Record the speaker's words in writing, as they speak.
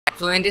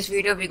So in this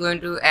video we're going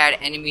to add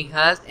enemy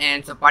health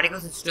and some particle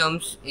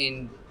systems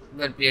in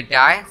when player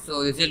die.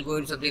 So this is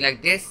going to something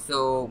like this.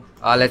 So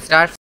let's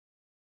start.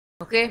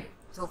 Okay,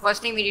 so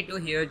first thing we need to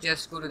do here,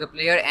 just go to the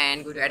player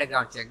and go to add a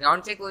ground check.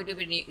 Ground check going to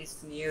be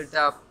is near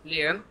the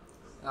player,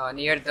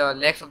 near the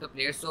legs of the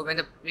player. So when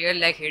the player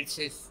leg hits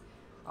his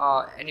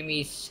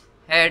enemy's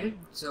head,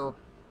 so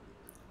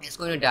it's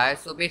going to die.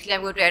 So basically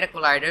I'm going to add a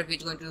collider which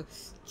is going to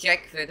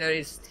check whether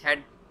his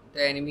head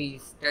the enemy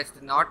is touched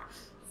or not.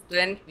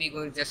 Then we're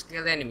going to just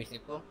kill the enemy,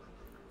 simple.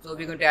 So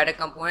we're going to add a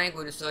component,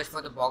 going to search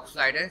for the box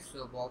slider,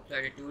 so box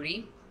slider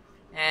 2D.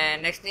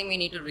 And next thing we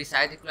need to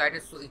resize the collider,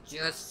 so it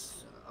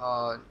just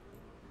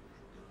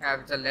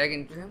have the leg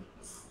into him.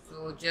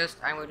 So just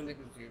I'm going to make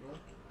it 0,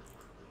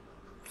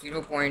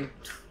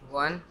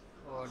 0.1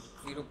 or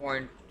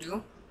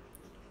 0.2,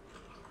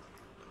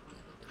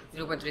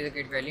 0.3 is the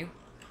gate value,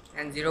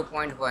 and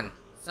 0.1.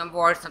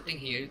 Something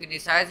here. You can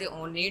resize your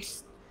own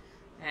needs.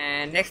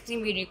 And next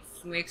thing we need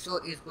to make sure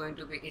is going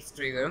to be its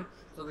trigger.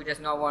 So we just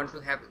not want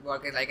to have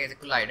work as a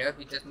collider.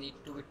 We just need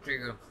to be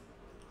trigger.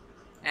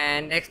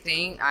 And next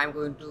thing I'm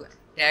going to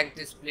tag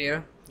this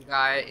player.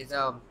 Guy is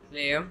a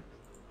player,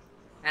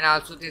 and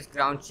also this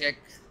ground check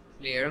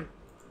player.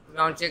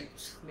 Ground check,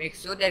 make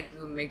sure that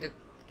you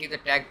give the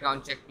tag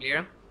ground check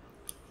player.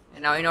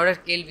 And now in order to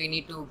kill, we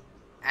need to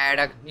add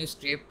a new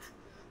script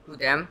to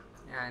them.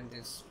 And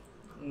this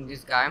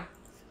guy,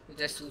 so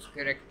just choose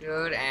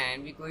character,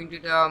 and we're going to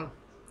the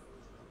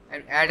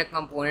and add a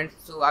component.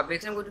 So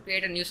basically I'm going to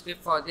create a new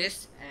script for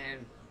this,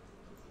 and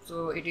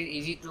so it is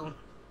easy to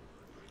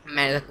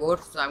manage the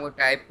code. So I'm going to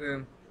type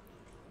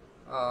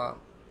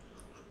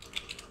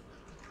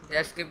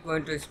that script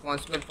going to be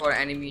responsible for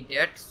enemy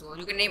death. So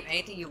you can name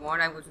anything you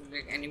want. I'm going to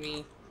click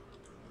enemy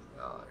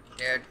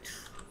death,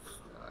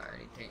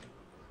 anything,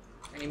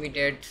 enemy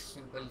death,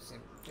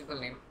 simple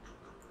name.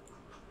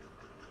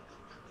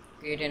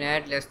 Create and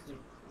add. Let's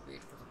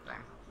wait for some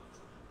time.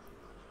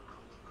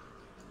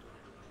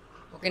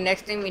 Okay,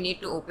 next thing we need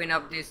to open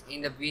up this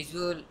in the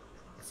Visual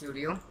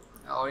Studio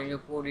or in your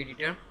code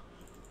editor.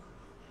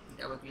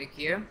 Double click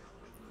here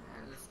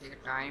and let's take a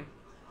time.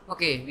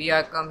 Okay, we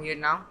are come here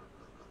now.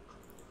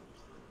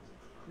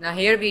 Now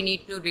here we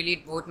need to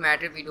delete both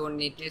matter. We don't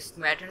need this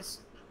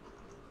matters,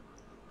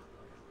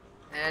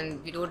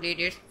 and we don't need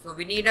it. So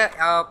we need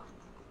a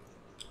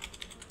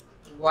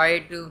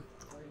wide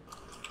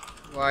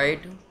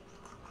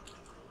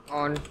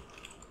on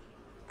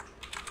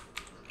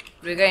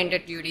trigger into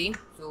 2D.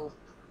 So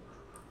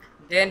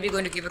then we're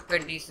going to give a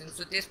condition.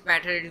 So this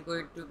matter is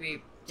going to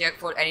be check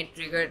for any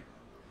trigger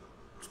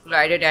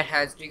collider that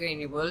has trigger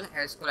enable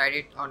has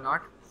collided or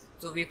not.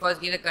 So we first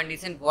give the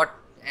condition what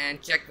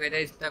and check whether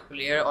it's the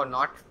player or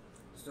not.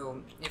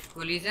 So if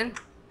collision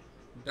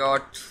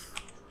dot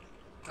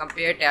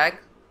compare tag,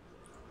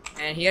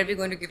 and here we're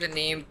going to give the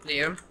name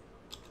player,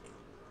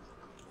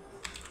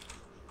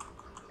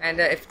 and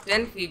if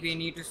then we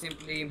need to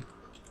simply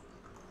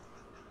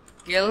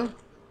kill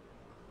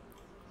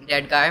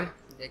that guy.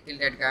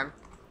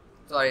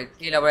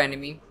 Kill our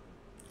enemy.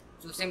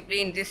 So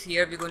simply in this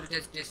here we're going to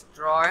just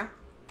destroy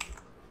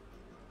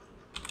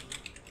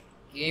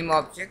game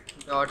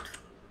object dot.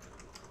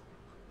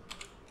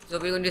 So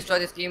we're going to destroy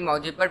this game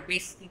object, but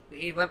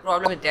basically one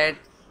problem is that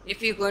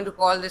if you're going to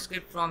call the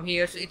script from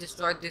here, so it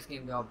destroys this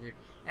game object,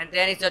 and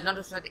then it does not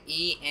destroy the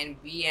A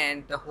and B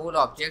and the whole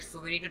object. So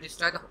we need to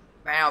destroy the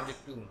parent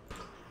object too.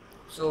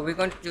 So we're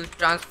going to choose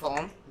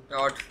transform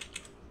dot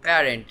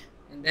parent,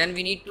 and then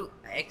we need to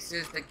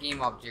access the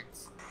game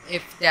objects.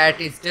 If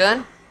that is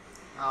done,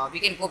 we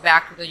can go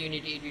back to the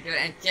Unity editor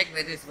and check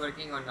whether it's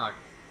working or not.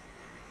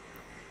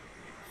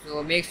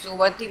 So make sure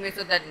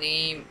that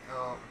name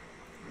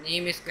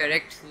is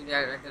correct,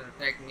 the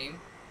correct name.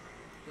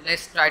 So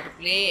let's try to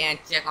play and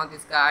check on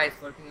this guy is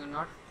working or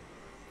not.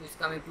 So it's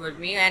coming towards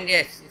me, and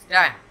yes, it's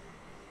done.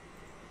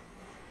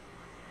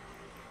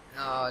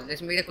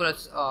 Let's make the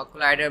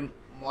collider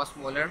more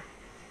smaller.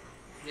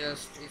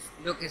 Just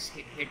it's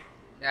hit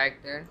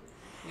like that.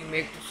 We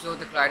make to show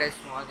the collider is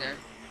small there.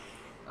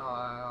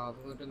 We're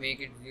going to make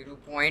it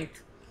 0.2,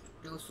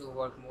 so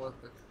work more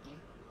quickly.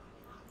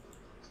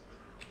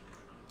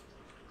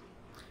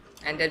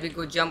 And then we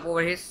go jump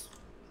over his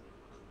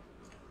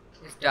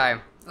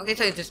die. Okay,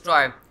 so it's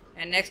destroy.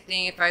 And next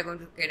thing, if I go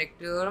to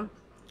character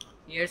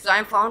here, so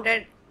I found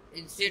that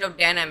instead of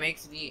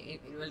dynamics,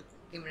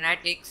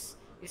 kinematics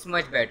is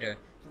much better.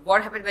 So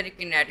what happens when it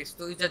kinetics?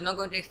 So it is not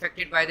going to be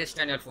affected by the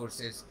external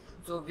forces.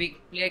 So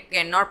player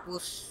cannot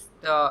push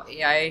the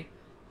AI.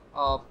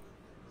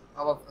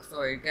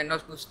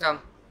 Cannot push the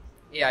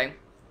AI.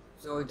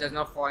 So it does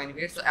not fall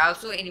anywhere. So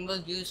also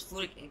enables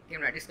useful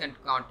kinematics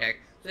contact.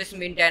 So this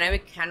means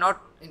dynamic cannot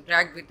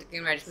interact with the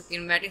kinematics. So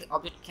kinematics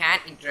object can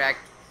interact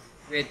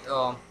with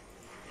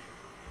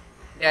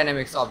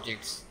dynamics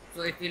objects.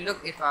 So if you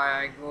look, if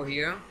I go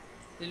here,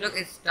 if you look,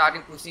 it's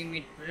starting pushing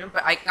me,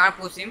 but I can't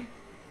push him.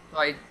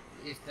 So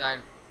it's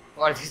done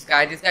for this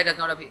guy. This guy does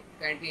not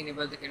currently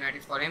enable the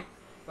kinematics for him,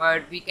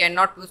 but we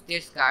cannot push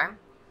this guy.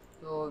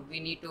 So we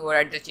need to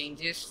override the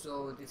changes.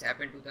 So this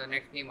happened to the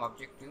next game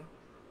object too.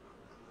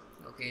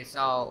 Okay,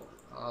 so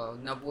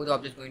now both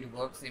objects going to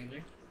work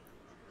simply.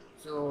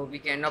 So we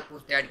cannot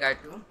push that guy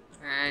too,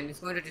 and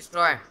it's going to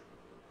destroy.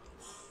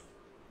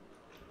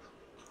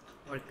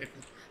 Okay.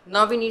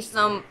 Now we need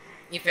some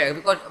effect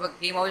because our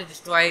game was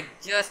destroyed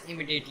just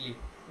immediately.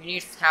 We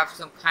need to have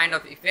some kind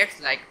of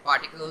effects like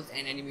particles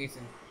and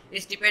animation.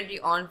 It's depending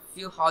on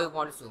you how you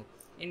want to show.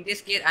 In this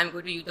case, I'm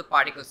going to use the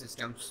particle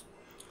systems.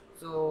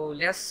 So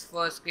let's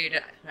first create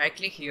a right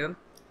click here.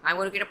 I'm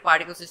going to get a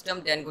particle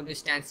system, then going to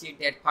instantiate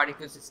that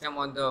particle system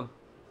on the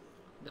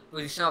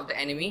position of the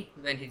enemy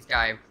when he's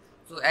dive.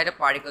 So add a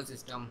particle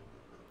system.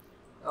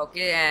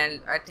 Okay, and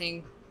I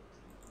think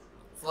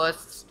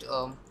first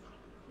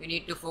we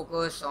need to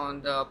focus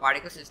on the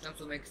particle system,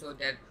 so make sure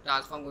that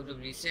transform going to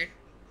reset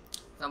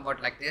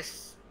somewhat like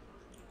this.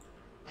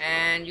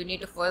 And you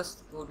need to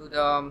first go to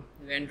the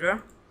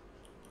render.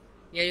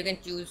 Here you can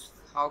choose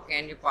how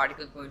can your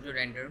particle going to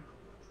render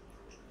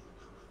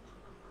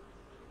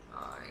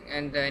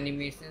and the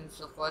animation.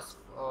 So first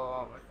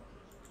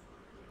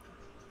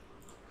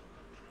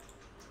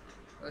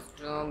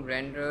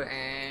render,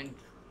 and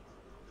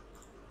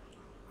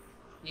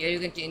here you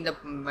can change the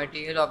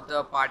material of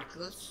the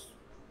particles.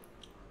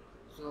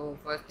 So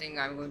first thing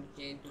I'm going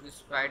to change to the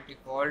sprite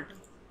default,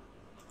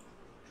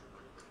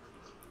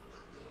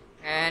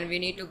 and we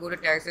need to go to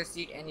texture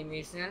sheet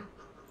animation,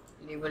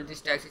 enable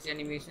this texture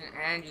animation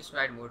and use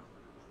sprite mode.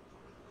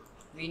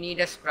 We need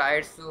a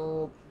sprite,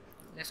 so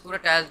let's go to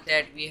tiles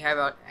that we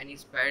have any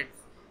sprites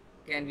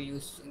can be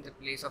used in the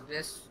place of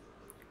this.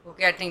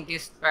 Okay, I think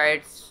this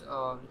sprites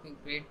looking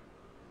great.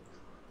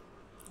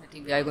 I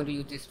think we are going to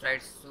use this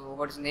sprites. So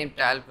what is the name?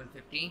 Tile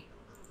 150,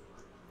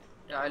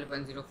 tile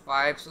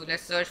 105. So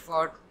let's search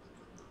for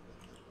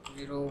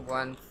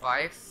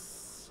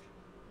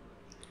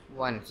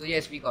 0151. So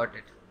yes, we got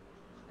it.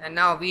 And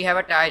now we have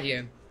a tile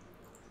here.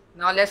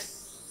 Now let's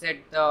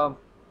set the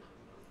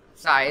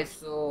size.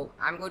 So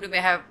I'm going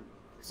to have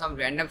some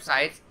random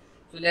size.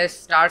 So let's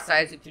start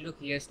size. If you look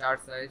here,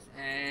 start size,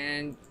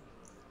 and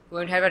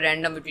going to have a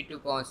random between two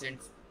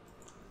constants.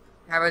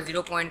 Have a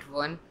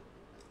 0.1,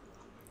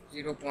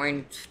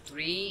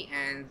 0.3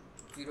 and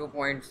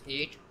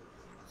 0.8,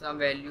 some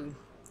value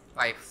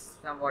 5,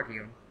 somewhat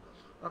here.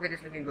 Okay, this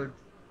is looking good.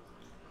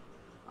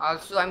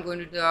 Also I'm going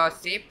to the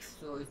shape,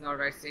 so it's not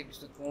right shape, it's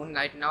the cone.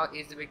 Right now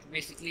is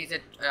basically is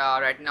a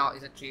right now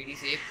is a 3D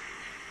shape,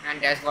 and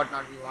that's what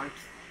not we want.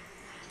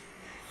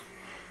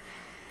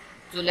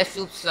 So let's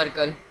choose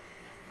circle.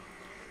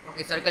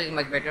 Okay, circle is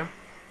much better.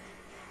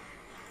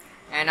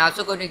 And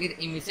also going to get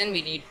emission,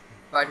 we need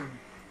but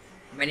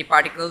many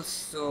particles,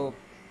 so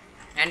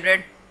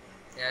 100,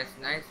 that's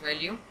nice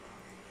value.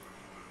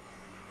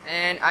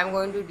 And I'm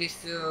going to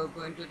this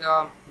going to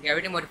the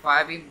gravity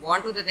modifier. We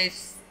want to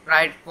this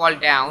sprite fall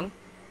down,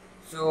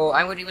 so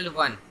I'm going to enable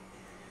 1.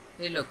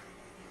 Hey, look,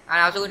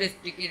 and also going to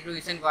stick it to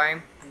recent by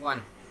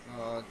 1,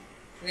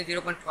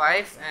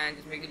 0.5, and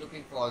just make it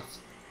looking false.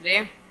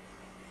 Play.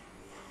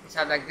 It's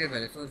have like this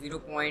value, so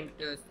 0.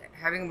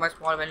 Having much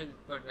small value,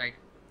 but right.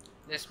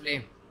 Let's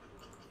play.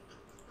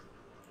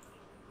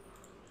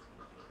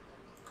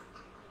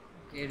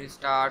 Okay,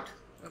 restart.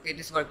 Okay,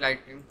 this worked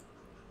like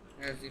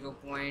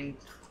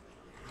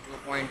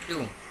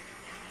 0.2.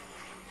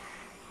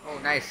 Oh,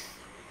 nice.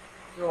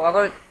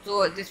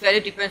 So this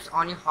value depends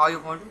on you how you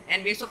want to,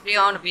 and base of play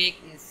on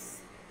wake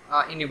is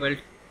enabled.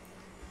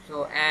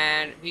 So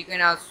and we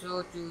can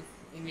also choose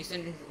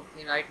emission is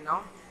okay right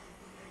now.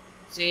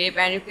 Shape,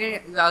 and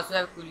you also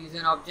have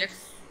collision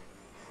objects.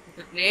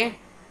 To play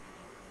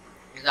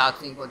is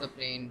asking for the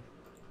plane.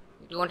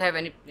 We don't have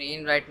any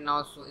plane right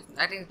now, so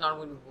I think it's not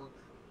going to work.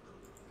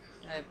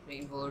 Type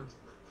plane board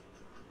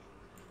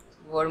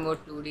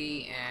mode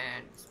 2D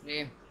and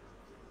display.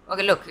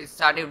 Okay, look, it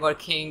started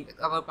working.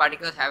 Our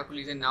particles have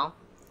collision now,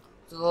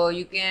 so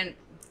you can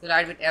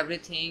collide with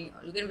everything.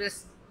 You can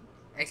just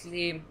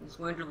actually it's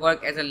going to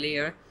work as a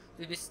layer.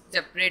 So we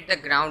separate the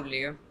ground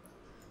layer.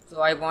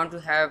 So I want to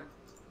have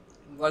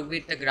work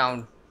with the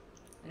ground.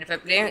 And if I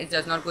play, it's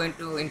just not going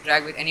to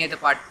interact with any other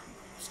part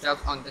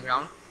stuff on the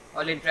ground.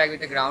 Only interact with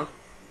the ground.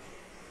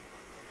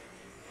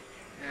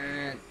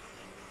 And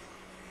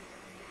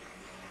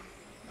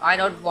I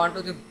don't want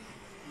to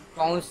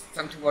bounce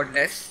something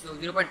wordless. So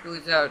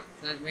 0.2 is a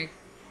make.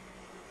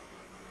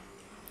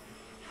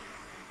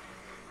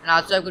 And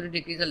also I'm going to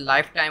decrease the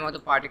lifetime of the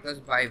particles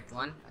by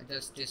 1. I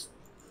just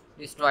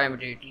destroy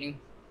immediately.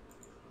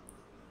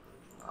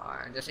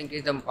 Just in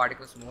case the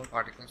particles, more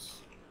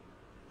particles.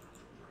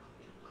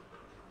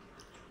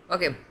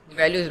 Okay, the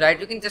value is right.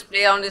 You can just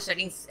play around the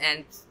settings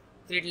and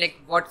feel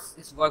like what's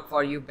is work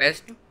for you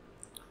best.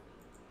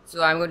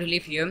 So I'm going to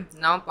leave here.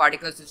 Now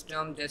particle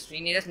system, just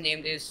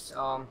name this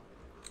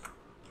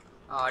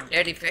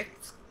dead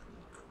effect.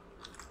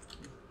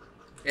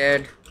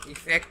 Dead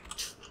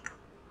effect.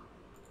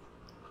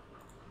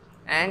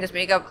 And just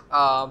make a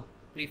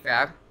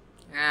prefab.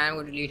 And I'm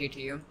going to delete it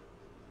here.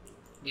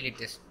 Delete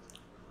this.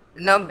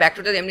 Now back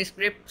to the MD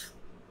script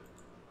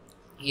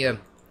here.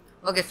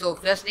 Okay, so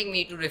first thing we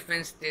need to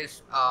reference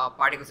this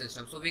particle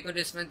system. So we could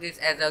reference this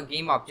as a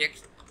game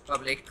object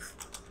public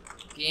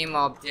game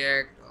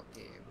object.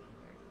 Okay,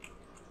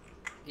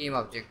 game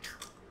object,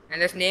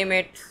 and let's name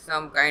it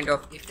some kind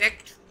of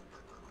effect.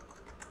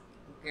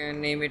 You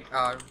can name it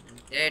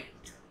that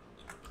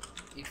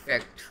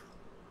effect.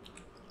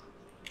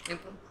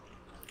 Simple.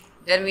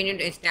 Then we need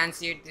to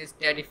instantiate this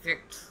dead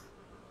effect.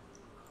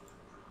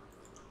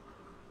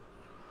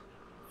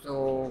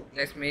 So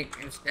let's make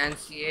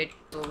instantiate.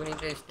 So we need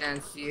to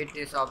instantiate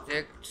this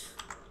object.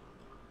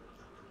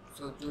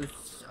 So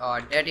choose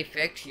dead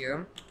effect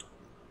here.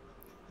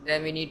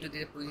 Then we need to do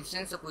the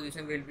position. So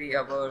position will be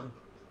our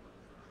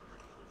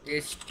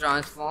this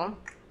transform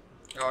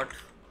dot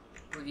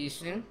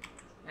position,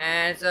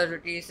 and the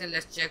rotation.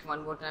 Let's check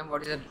one more time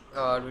what is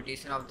the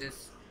rotation of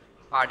this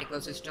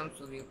particle system.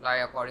 So we apply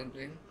according to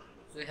him.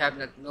 So we have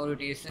no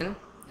rotation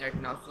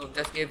right now. So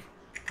just give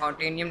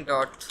continuum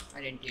dot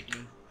identity.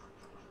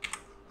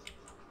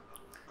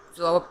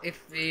 So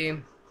if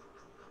we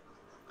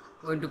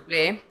going to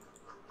play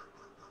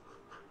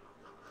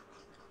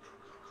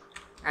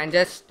and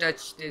just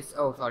touch this,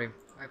 oh sorry,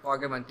 I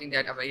forgot one thing,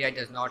 that our AI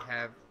does not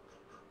have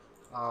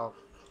our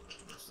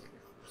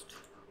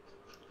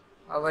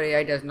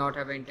AI does not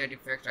have intent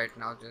effect right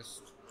now.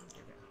 Just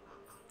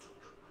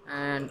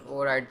and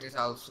override this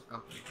also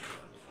completely.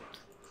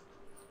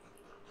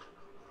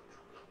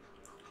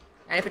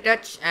 And if you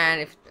touch,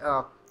 and if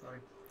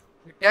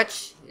you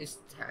touch is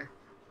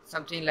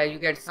something like, you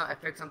get some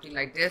effect something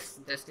like this.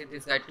 Just hit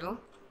this guy too.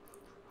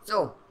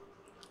 So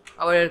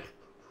our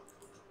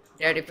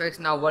dead effects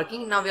now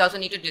working. Now we also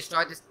need to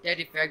destroy this dead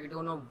effect. We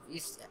don't know,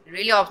 it's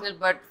really optional,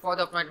 but for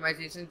the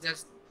optimization,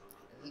 just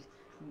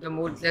the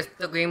mode, let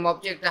the game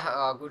object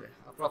the good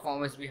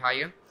performance be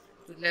higher.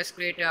 So let's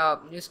create a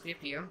new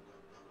script here,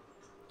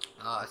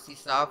 C#,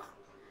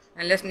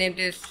 and let's name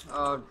this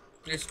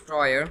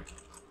destroyer.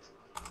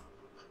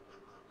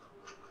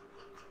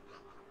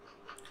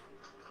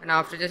 And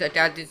after, just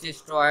attach this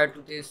destroyer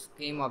to this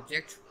game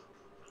object.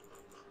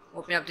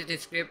 Open up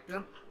this script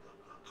and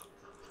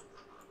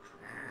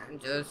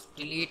just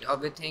delete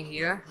everything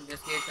here.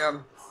 Just create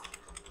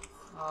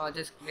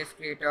let's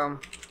create a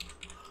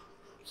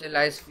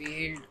serialize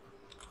field,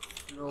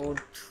 load,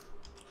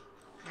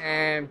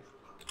 and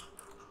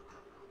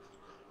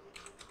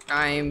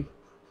time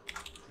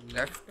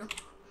left.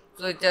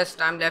 So it's just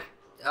time left.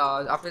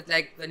 After,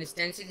 like, when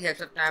instances have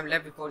some time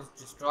left before it's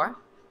destroyed.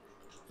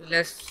 So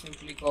let's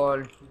simply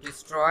call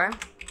destroy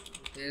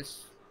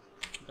this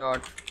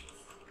dot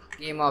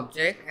game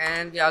object,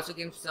 and we also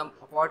give some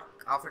about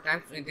after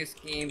time in this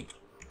game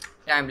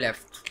time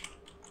left.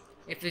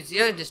 If it's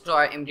 0,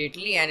 destroy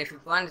immediately, and if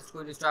it's 1, it's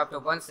going to destroy after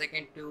 1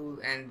 second, 2,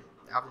 and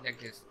after, like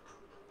this.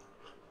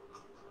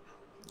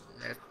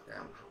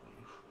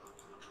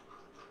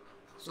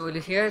 So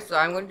here, so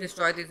I'm going to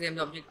destroy this game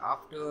object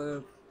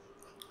after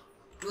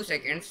 2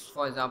 seconds,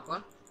 for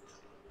example.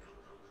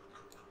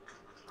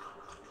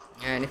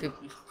 And if you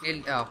kill,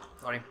 if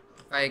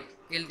I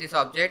kill this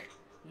object,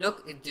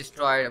 look, it's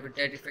destroyed. With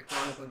that effect,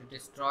 I'm going to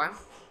destroy,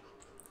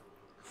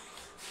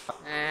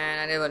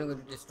 and another one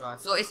going to destroy.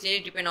 So it's really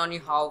depend on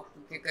you how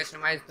you can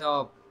customize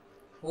the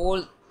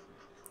whole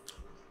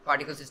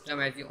particle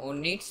system as your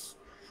own needs.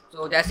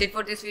 So that's it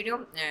for this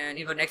video, and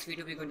in the next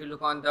video we're going to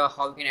look on the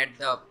how you can add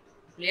the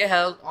player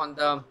health on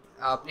the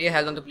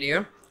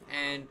player.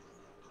 And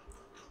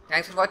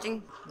thanks for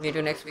watching. Meet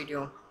you next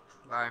video.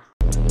 Bye.